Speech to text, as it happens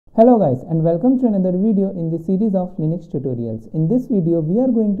Hello guys, and welcome to another video in the series of Linux tutorials. In this video we are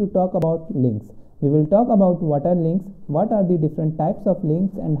going to talk about links. We will talk about what are links, what are the different types of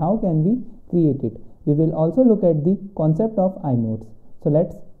links, and how can we create it. We will also look at the concept of inodes. So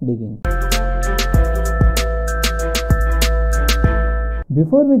let's begin.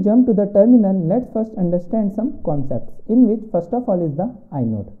 Before we jump to the terminal, let's first understand some concepts, in which first of all is the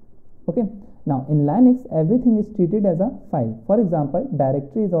inode. Okay. Now in Linux everything is treated as a file. For example,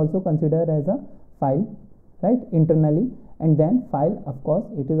 directory is also considered as a file, right, internally, and then file, of course,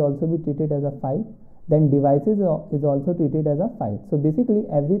 it is also be treated as a file. Then devices is also treated as a file. So basically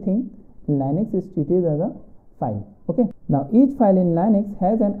everything in Linux is treated as a file. Okay. Now each file in Linux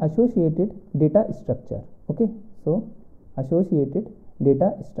has an associated data structure. Okay. So associated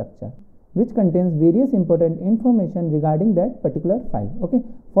data structure, which contains various important information regarding that particular file. Okay.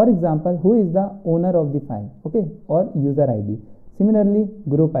 For example, who is the owner of the file, okay, or user ID. Similarly,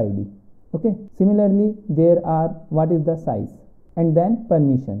 group ID. Okay. Similarly, there are what is the size, and then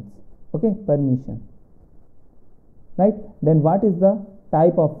permissions. Okay, permission. Right. Then what is the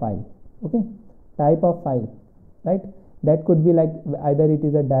type of file? Okay, type of file. Right. That could be like either it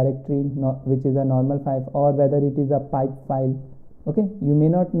is a directory, which is a normal file, or whether it is a pipe file. Okay, you may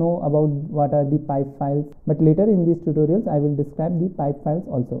not know about what are the pipe files, but later in these tutorials I will describe the pipe files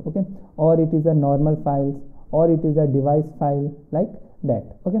also. Okay, or it is a normal files, or it is a device file, like that.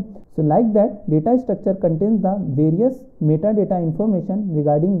 Okay, so like that, data structure contains the various metadata information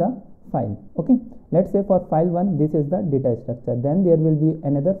regarding the file. Okay, let's say for file 1 this is the data structure, then there will be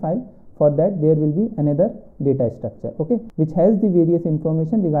another file, for that there will be another data structure, okay, which has the various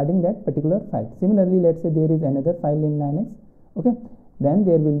information regarding that particular file. Similarly, let's say there is another file in Linux. Okay, then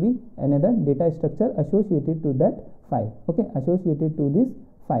there will be another data structure associated to that file. Okay, associated to this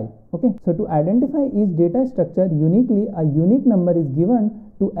file. Okay, so to identify each data structure uniquely, a unique number is given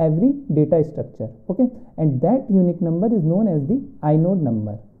to every data structure. Okay, and that unique number is known as the inode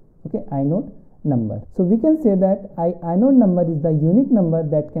number. Okay, inode number. So we can say that inode number is the unique number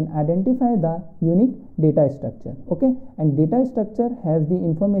that can identify the unique data structure. Okay, and data structure has the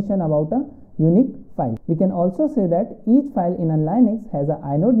information about a unique file. We can also say that each file in a Linux has a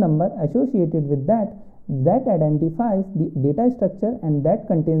inode number associated with that identifies the data structure and that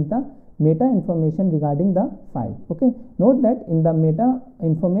contains the meta information regarding the file. Okay, note that in the meta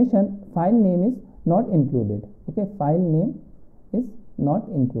information file name is not included. Okay, file name is not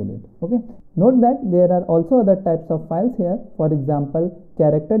included. Okay, note that there are also other types of files here. For example,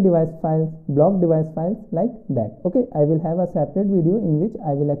 character device files, block device files, like that. Okay, I will have a separate video in which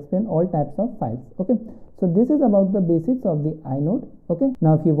I will explain all types of files. Okay, so this is about the basics of the inode. Okay,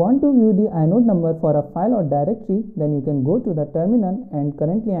 now if you want to view the inode number for a file or directory, then you can go to the terminal, and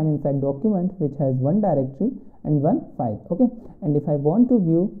currently I am inside document which has one directory and one file. Okay, and if I want to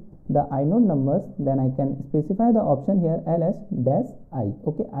view the inode numbers, then I can specify the option here ls-i.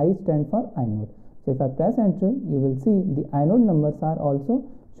 Okay, I stand for inode. So if I press enter, you will see the inode numbers are also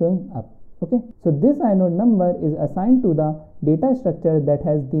showing up. Okay, so this inode number is assigned to the data structure that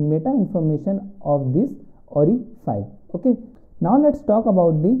has the meta information of this ORI file. Okay, now let's talk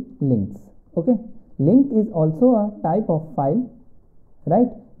about the links. Okay, link is also a type of file,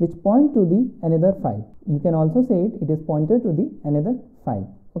 right, which point to the another file. You can also say it is pointed to the another file.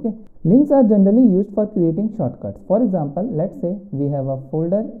 Okay, links are generally used for creating shortcuts. For example, let's say we have a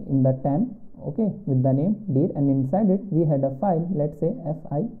folder in the temp, okay, with the name dir, and inside it we had a file, let's say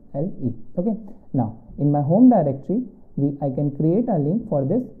file. Okay, now in my home directory I can create a link for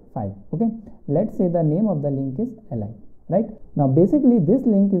this file. Okay, let's say the name of the link is li. Right, now basically this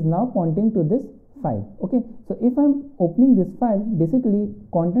link is now pointing to this file. Okay, so if I'm opening this file, basically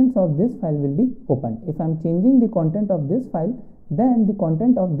contents of this file will be opened. If I'm changing the content of this file, then the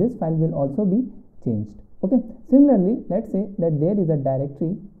content of this file will also be changed. Okay, similarly, let's say that there is a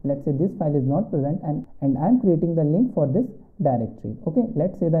directory, let's say this file is not present, and I'm creating the link for this directory. Okay,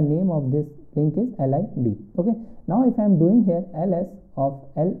 let's say the name of this link is lid. Okay, now if I'm doing here ls of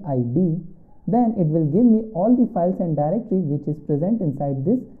lid, then it will give me all the files and directory which is present inside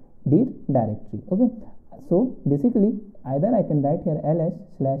this dir directory. Okay, so basically either I can write here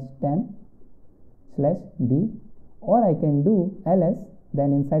ls/temp/dir, or I can do ls,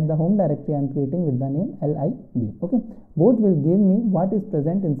 then inside the home directory I am creating with the name lid. Okay, both will give me what is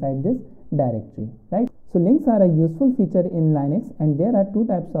present inside this directory, right? So links are a useful feature in Linux, and there are two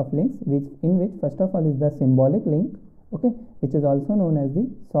types of links, in which first of all is the symbolic link, okay, which is also known as the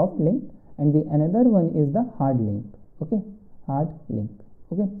soft link, and the another one is the hard link. Okay, hard link.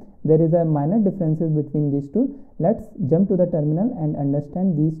 Okay, there is a minor differences between these two. Let's jump to the terminal and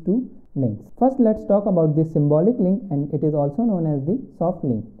understand these two links. First, let's talk about the symbolic link, and it is also known as the soft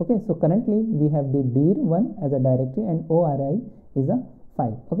link. Okay, so currently we have the dir1 as a directory and ori is a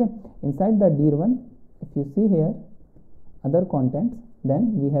file. Okay, inside the dir1, if you see here other contents,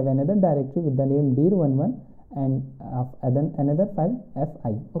 then we have another directory with the name dir11 and then another file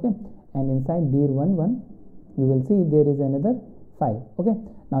fi. Okay, and inside dir11 you will see there is another file. Okay,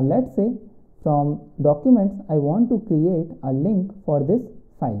 now let's say from documents I want to create a link for this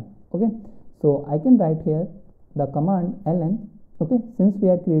file. Okay, so I can write here the command ln. Okay, since we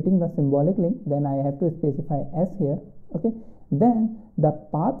are creating the symbolic link, then I have to specify s here. Okay, then the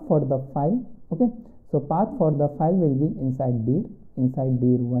path for the file. Okay, so path for the file will be inside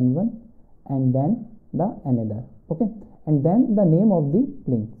dir11 and then the another. Okay, and then the name of the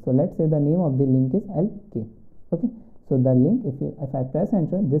link. So let's say the name of the link is lk. Okay, so the link, if I press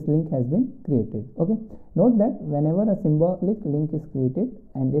enter, this link has been created. Okay, note that whenever a symbolic link is created,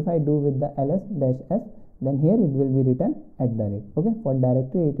 and if I do with the ls-f, then here it will be written @. Okay, for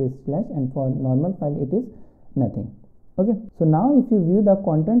directory it is slash, and for normal file it is nothing. Okay, so now if you view the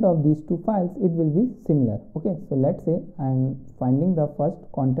content of these two files, it will be similar. Okay, so let's say I am finding the first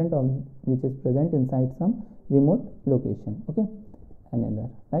content of which is present inside some remote location. Okay, another,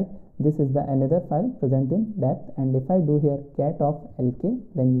 right? This is the another file present in depth, and if I do here cat of lk,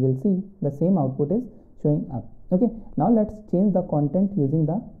 then you will see the same output is showing up. Okay, now let's change the content using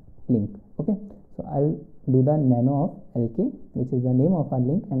the link. Okay, so I'll do the nano of lk, which is the name of our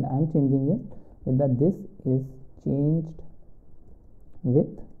link, and I'm changing it with the this is changed with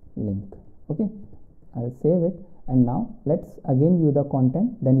link. Okay, I'll save it, and now let's again view the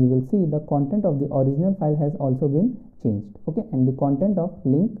content. Then you will see the content of the original file has also been changed. Okay, and the content of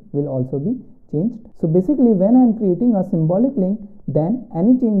link will also be changed. So basically, when I am creating a symbolic link, then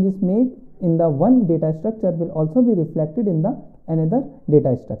any changes made in the one data structure will also be reflected in the another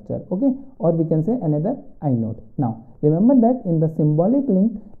data structure. Okay, or we can say another inode. Now remember that in the symbolic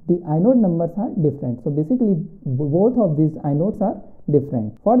link, the inode numbers are different. So basically both of these inodes are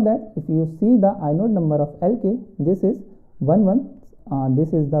different. For that, if you see the inode number of lk, this is 11,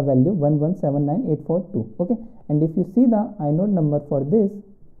 this is the value 1179842. Okay, and if you see the inode number for this,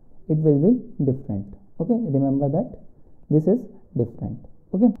 it will be different. Okay, remember that this is different.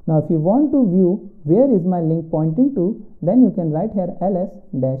 Okay, now if you want to view where is my link pointing to, then you can write here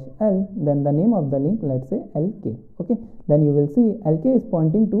ls-l, then the name of the link, let's say lk. Okay, then you will see lk is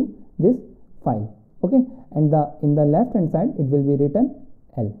pointing to this file. Okay, and in the left hand side it will be written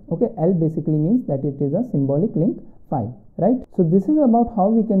l. Okay, l basically means that it is a symbolic link file, right? So this is about how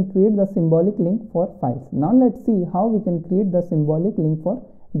we can create the symbolic link for files. Now let's see how we can create the symbolic link for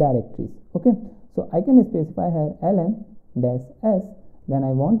directories. Okay, so I can specify here ln-s, then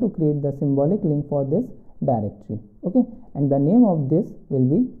I want to create the symbolic link for this directory. Okay, and the name of this will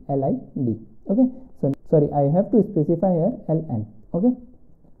be lid. Okay, so sorry, I have to specify here ln. Okay,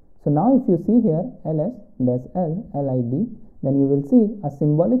 so now if you see here ls-l lid, then you will see a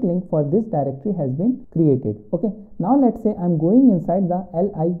symbolic link for this directory has been created. Okay, now let's say I'm going inside the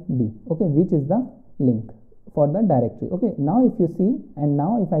lid, okay, which is the link for the directory. Okay, now if you see, and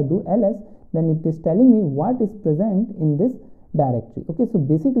now if I do ls, then it is telling me what is present in this directory. Okay, so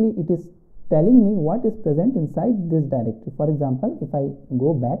basically it is telling me what is present inside this directory. For example, if I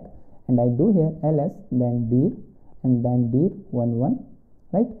go back and I do here ls, then dir, and then dir11,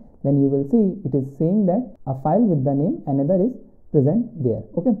 right, then you will see it is saying that a file with the name another is present there.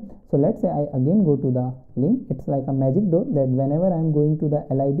 Okay, so let's say I again go to the link. It's like a magic door that whenever I am going to the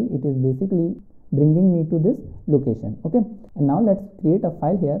lid, it is basically bringing me to this location. Okay, and now let's create a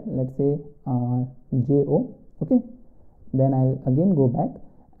file here. Let's say jo. Okay, then I'll again go back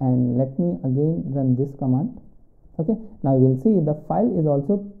and let me again run this command. Okay, now you will see the file is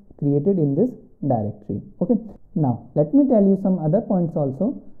also created in this directory. Okay, now let me tell you some other points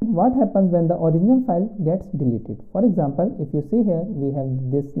also. What happens when the original file gets deleted? For example, if you see here, we have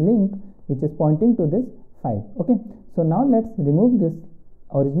this link which is pointing to this file. Okay, so now let's remove this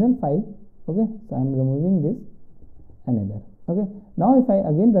original file. Okay, so I'm removing this another. Okay, now if I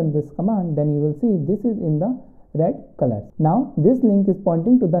again run this command, then you will see this is in the red color. Now this link is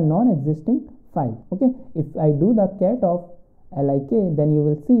pointing to the non-existing file. Okay, if I do the cat of lik, then you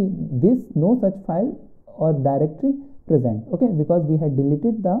will see this no such file or directory present. Okay, because we had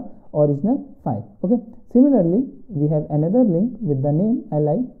deleted the original file. Okay, similarly we have another link with the name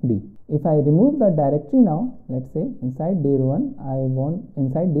lid. If I remove the directory now, let's say inside dir1,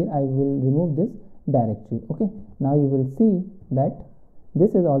 inside dir I will remove this directory. Okay, now you will see that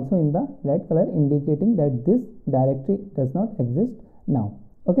this is also in the red color, indicating that this directory does not exist now.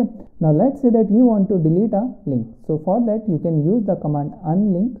 Okay, now let's say that you want to delete a link. So for that you can use the command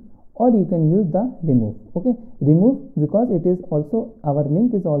unlink, or you can use the remove. Okay, remove because it is also, our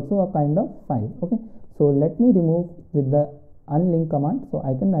link is also a kind of file. Okay, so let me remove with the unlink command. So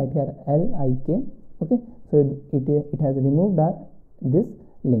I can write here lik. Okay, so it has removed this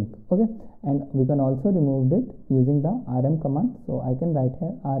link. Okay, and we can also remove it using the rm command. So I can write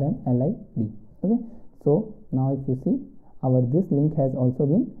here rm lid. Okay, so now if you see, our this link has also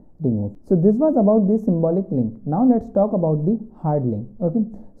been removed. So this was about the symbolic link. Now let's talk about the hard link. Okay,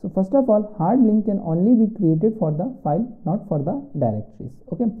 so first of all, hard link can only be created for the file, not for the directories.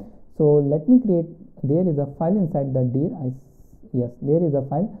 Okay, so let me create, there is a file inside the dir. Yes, there is a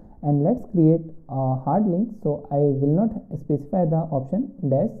file, and let's create a hard link. So I will not specify the option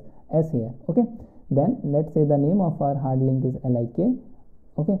 -s here. Okay, then let's say the name of our hard link is lik.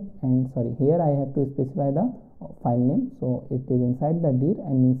 Okay, and sorry, here I have to specify the file name. So it is inside the dir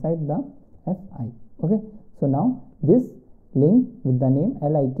and inside the fi. Okay, so now this link with the name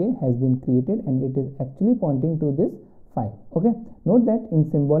lik has been created, and it is actually pointing to this file. Okay, note that in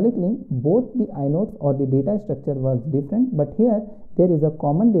symbolic link both the inodes or the data structure was different, but here there is a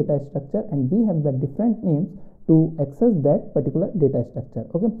common data structure and we have the different names to access that particular data structure.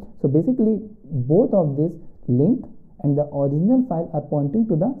 Okay, so basically both of this link and the original file are pointing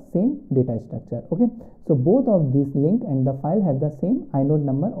to the same data structure. Okay, so both of this link and the file have the same inode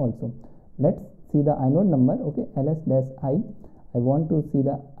number also. Let's see the inode number. Okay, ls-I. I want to see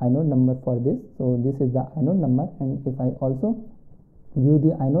the inode number for this. So this is the inode number, and if I also view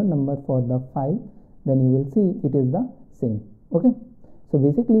the inode number for the file, then you will see it is the same. Okay, so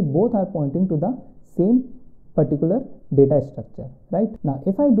basically both are pointing to the same particular data structure, right? Now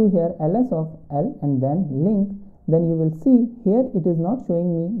if I do here ls of l and then link, then you will see here it is not showing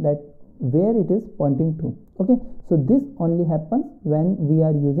me that where it is pointing to. Okay, so this only happens when we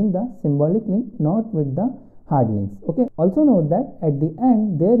are using the symbolic link, not with the hard links. Okay, also note that at the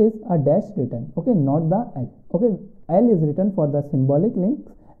end there is a dash written. Okay, not the l. Okay, l is written for the symbolic links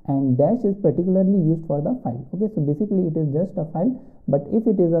and dash is particularly used for the file. Okay, so basically it is just a file, but if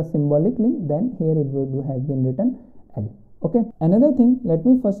it is a symbolic link, then here it would have been written l. Okay, another thing, let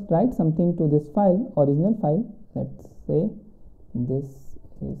me first write something to this file, original file. Let's say this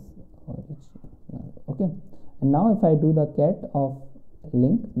is original. Okay, and now if I do the cat of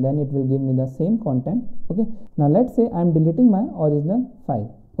link, then it will give me the same content. Okay, now let's say I am deleting my original file.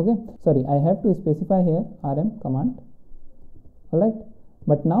 Okay, sorry, I have to specify here rm command. Alright,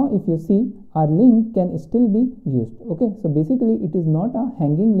 but now if you see, our link can still be used. Okay, so basically it is not a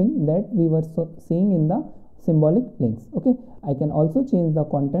hanging link that we were seeing in the symbolic links. Okay, I can also change the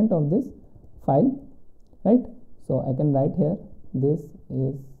content of this file, right? So I can write here, this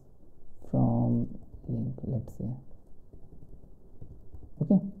is from link, let's say.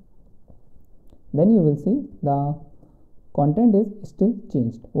 Okay, then you will see the content is still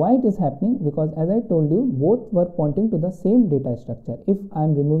changed. Why it is happening? Because as I told you, both were pointing to the same data structure. If I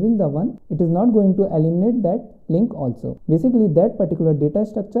am removing the one, it is not going to eliminate that link also. Basically that particular data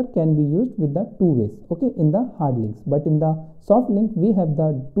structure can be used with the two ways. Okay, in the hard links, but in the soft link we have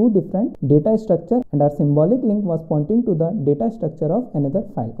the two different data structure, and our symbolic link was pointing to the data structure of another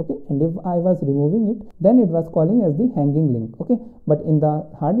file. Okay, and if I was removing it, then it was calling as the hanging link. Okay, but in the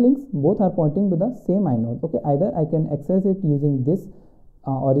hard links both are pointing to the same inode. Okay, either I can access it using this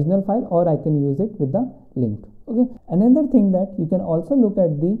original file, or I can use it with the link. Okay, another thing that you can also look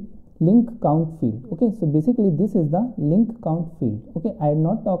at the link count field. Okay, so basically this is the link count field. Okay, I will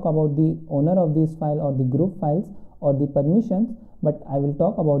not talk about the owner of this file or the group files or the permissions, but I will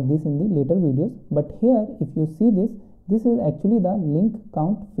talk about this in the later videos. But here if you see this is actually the link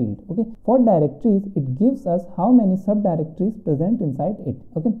count field. Okay, for directories it gives us how many subdirectories present inside it.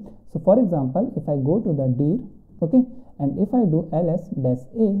 Okay, so for example, if I go to the dir, okay, and if I do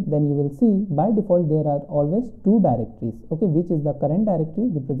ls-a, then you will see by default there are always two directories. Okay, which is the current directory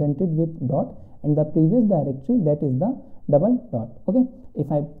represented with dot and the previous directory, that is the double dot. Okay, if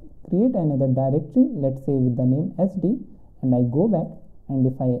I create another directory, let's say with the name sd, and I go back, and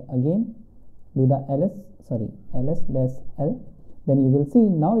if I again do the ls-l, then you will see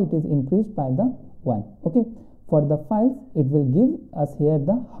now it is increased by the 1. Okay, for the files it will give us here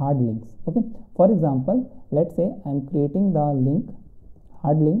the hard links. Okay, for example, let's say I am creating the link,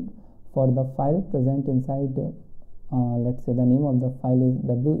 hard link for the file present inside, let's say the name of the file is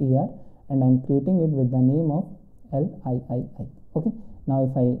wer, and I am creating it with the name of liii. Okay, now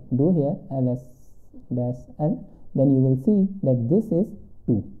if I do here ls-l, then you will see that this is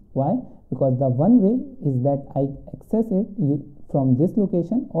 2. Why? Because the one way is that I access it from this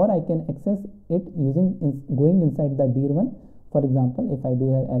location, or I can access it using going inside the dir1. For example, if I do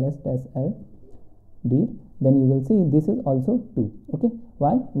here ls-l, dir, then you will see this is also 2. Okay,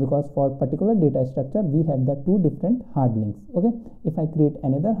 why? Because for particular data structure we have the two different hard links. Okay, if I create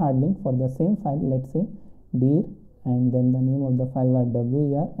another hard link for the same file, let's say dir, and then the name of the file was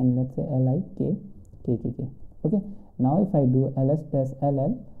WER, and let's say LIKKK. Okay, now if I do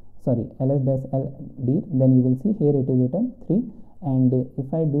ls-ll, sorry, ls-l dir, then you will see here it is written 3, and if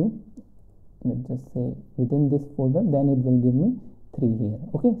I do, let's just say within this folder, then it will give me 3 here.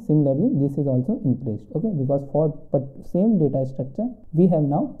 Okay, similarly this is also increased. Okay, because for same data structure we have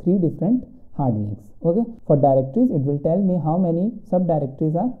now 3 different hard links. Okay, for directories it will tell me how many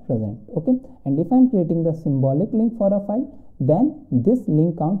subdirectories are present. Okay, and if I'm creating the symbolic link for a file, then this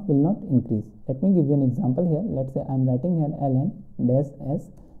link count will not increase. Let me give you an example here. Let's say I'm writing here ln-s,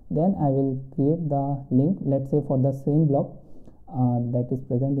 then I will create the link, let's say for the same block that is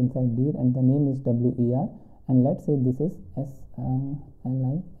present inside dir, and the name is WER, and let's say this is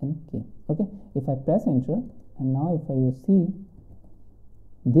SLINK. Okay, if I press enter, and now if I see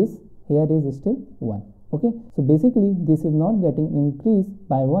this here is still 1. Okay, so basically this is not getting increased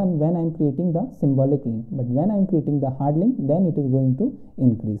by 1 when I'm creating the symbolic link, but when I'm creating the hard link, then it is going to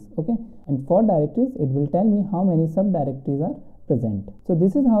increase. Okay, and for directories it will tell me how many subdirectories are present. So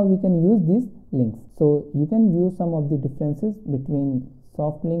this is how we can use these links. So you can view some of the differences between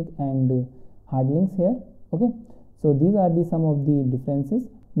soft link and hard links here. Okay, so these are the some of the differences.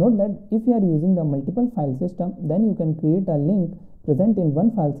 Note that if you are using the multiple file system, then you can create a link present in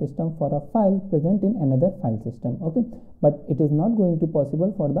one file system for a file present in another file system. Okay, but it is not going to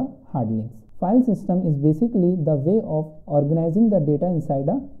possible for the hard links. File system is basically the way of organizing the data inside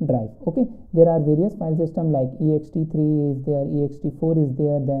a drive. Okay, there are various file systems like ext3 is there, ext4 is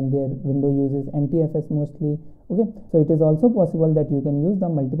there, then their window uses NTFS mostly. Okay, so it is also possible that you can use the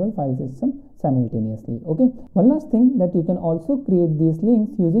multiple file system simultaneously. Okay, one last thing, that you can also create these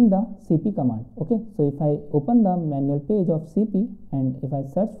links using the cp command. Okay, so if I open the manual page of cp and if I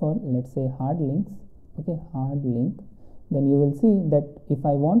search for, let's say, hard links, okay, hard link, then you will see that if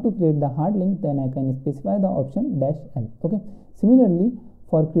I want to create the hard link, then I can specify the option -l. Okay, similarly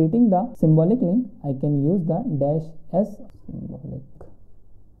for creating the symbolic link, I can use the -s symbolic.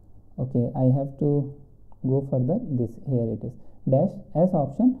 Okay, I have to go further. This here it is -s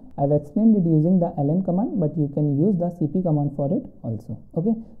option. I've explained it using the ln command, but you can use the cp command for it also.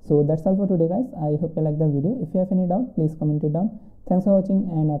 Okay, so that's all for today, guys. I hope you like the video. If you have any doubt, please comment it down. Thanks for watching,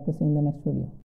 and I have to see you in the next video.